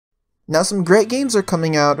Now, some great games are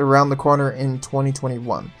coming out around the corner in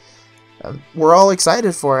 2021. We're all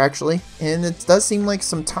excited for it, actually, and it does seem like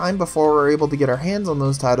some time before we're able to get our hands on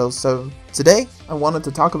those titles, so today I wanted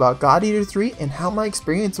to talk about God Eater 3 and how my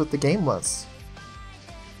experience with the game was.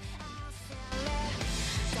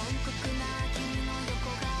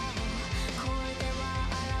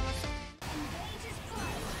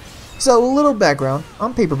 So, a little background,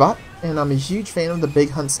 I'm Paperbot, and I'm a huge fan of the big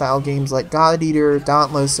hunt style games like God Eater,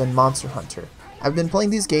 Dauntless, and Monster Hunter. I've been playing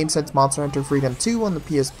these games since Monster Hunter Freedom 2 on the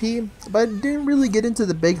PSP, but I didn't really get into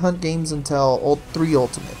the big hunt games until 3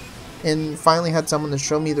 Ultimate, and finally had someone to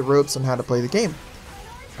show me the ropes on how to play the game.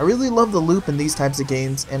 I really love the loop in these types of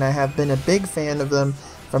games, and I have been a big fan of them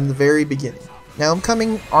from the very beginning. Now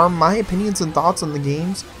coming are my opinions and thoughts on the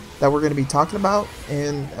games that we're going to be talking about,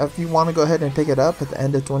 and if you want to go ahead and pick it up at the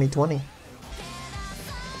end of 2020.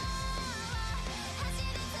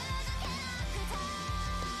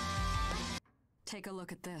 Take a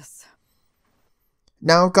look at this.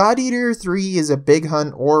 Now, God Eater 3 is a big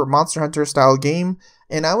hunt or Monster Hunter style game,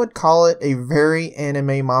 and I would call it a very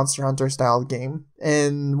anime Monster Hunter style game.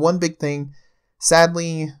 And one big thing,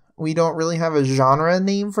 sadly, we don't really have a genre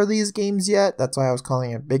name for these games yet. That's why I was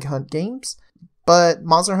calling it Big Hunt Games. But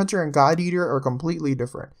Monster Hunter and God Eater are completely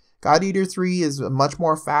different. God Eater 3 is a much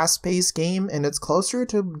more fast-paced game, and it's closer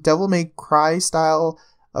to Devil May Cry style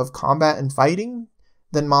of combat and fighting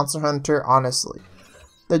than Monster Hunter, honestly.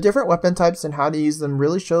 The different weapon types and how to use them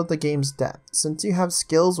really show the game's depth, since you have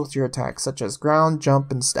skills with your attacks such as ground,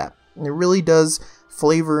 jump, and step. It really does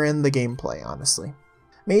flavor in the gameplay, honestly.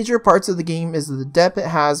 Major parts of the game is the depth it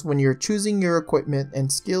has when you're choosing your equipment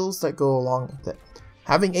and skills that go along with it.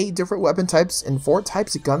 Having 8 different weapon types and 4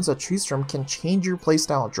 types of guns to choose from can change your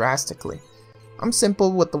playstyle drastically. I'm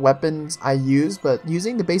simple with the weapons I use, but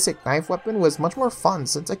using the basic knife weapon was much more fun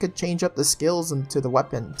since I could change up the skills into the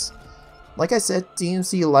weapons. Like I said,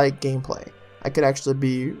 DMC-like gameplay. I could actually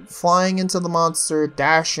be flying into the monster,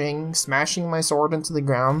 dashing, smashing my sword into the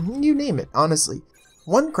ground, you name it, honestly.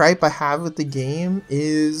 One gripe I have with the game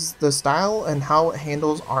is the style and how it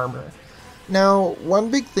handles armor. Now, one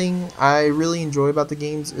big thing I really enjoy about the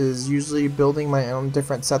games is usually building my own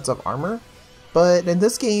different sets of armor. But in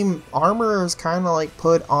this game, armor is kind of like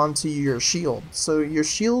put onto your shield. So your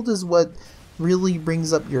shield is what really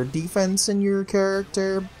brings up your defense in your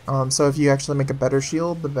character. So if you actually make a better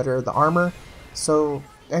shield, the better the armor. So,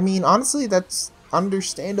 I mean, honestly, that's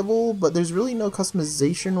understandable, but there's really no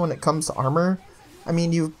customization when it comes to armor. I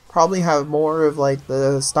mean, you probably have more of like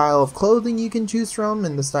the style of clothing you can choose from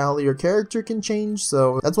and the style of your character can change.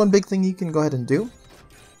 So that's one big thing you can go ahead and do.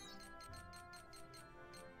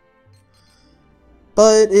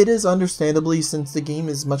 But it is understandably, since the game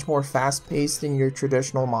is much more fast-paced than your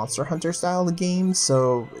traditional Monster Hunter style of game,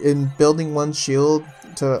 so in building one shield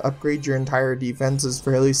to upgrade your entire defense is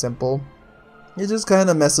fairly simple. It just kind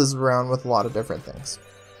of messes around with a lot of different things.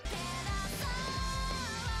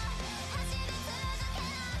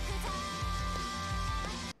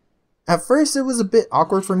 At first it was a bit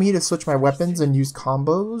awkward for me to switch my weapons and use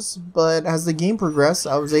combos, but as the game progressed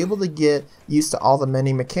I was able to get used to all the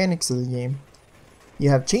many mechanics of the game. You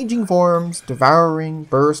have changing forms, devouring,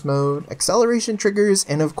 burst mode, acceleration triggers,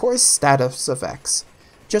 and of course status effects.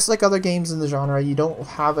 Just like other games in the genre, you don't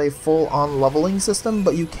have a full-on leveling system,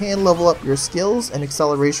 but you can level up your skills and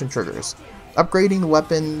acceleration triggers. Upgrading the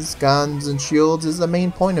weapons, guns, and shields is the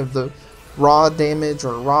main point of the raw damage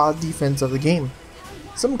or raw defense of the game.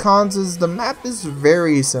 Some cons is the map is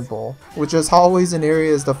very simple, which is always in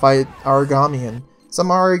areas to fight Aragami in. Some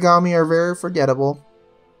Aragami are very forgettable.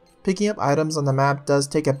 Picking up items on the map does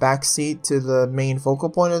take a backseat to the main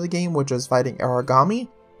focal point of the game, which is fighting Aragami,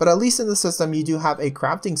 but at least in the system you do have a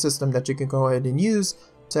crafting system that you can go ahead and use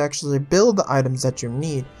to actually build the items that you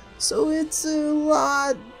need. So it's a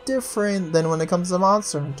lot different than when it comes to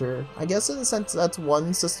Monster Hunter. I guess in a sense that's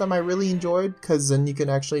one system I really enjoyed, because then you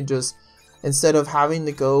can actually just, instead of having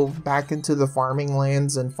to go back into the farming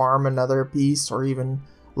lands and farm another piece or even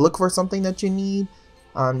look for something that you need,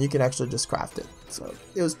 you can actually just craft it. So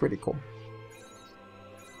it was pretty cool.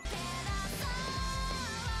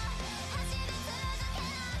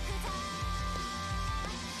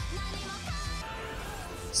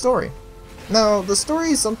 Story. Now, the story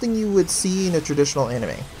is something you would see in a traditional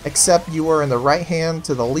anime, except you are in the right hand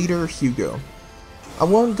to the leader, Hugo. I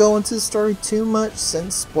won't go into the story too much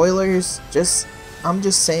since spoilers, I'm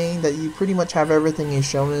just saying that you pretty much have everything a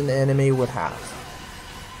shonen anime would have.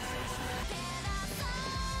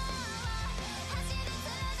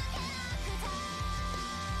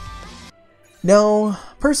 No,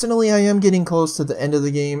 personally I am getting close to the end of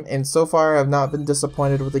the game, and so far I have not been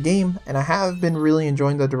disappointed with the game, and I have been really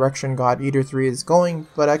enjoying the direction God Eater 3 is going,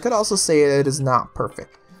 but I could also say it is not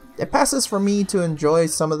perfect. It passes for me to enjoy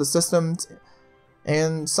some of the systems,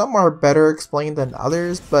 and some are better explained than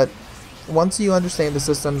others, but once you understand the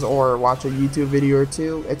systems or watch a YouTube video or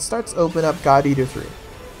two, it starts to open up God Eater 3.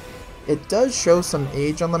 It does show some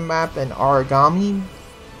age on the map and origami,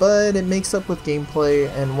 but it makes up with gameplay,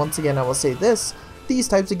 and once again I will say this, these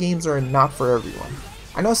types of games are not for everyone.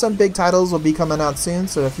 I know some big titles will be coming out soon,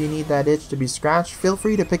 so if you need that itch to be scratched, feel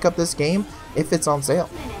free to pick up this game if it's on sale.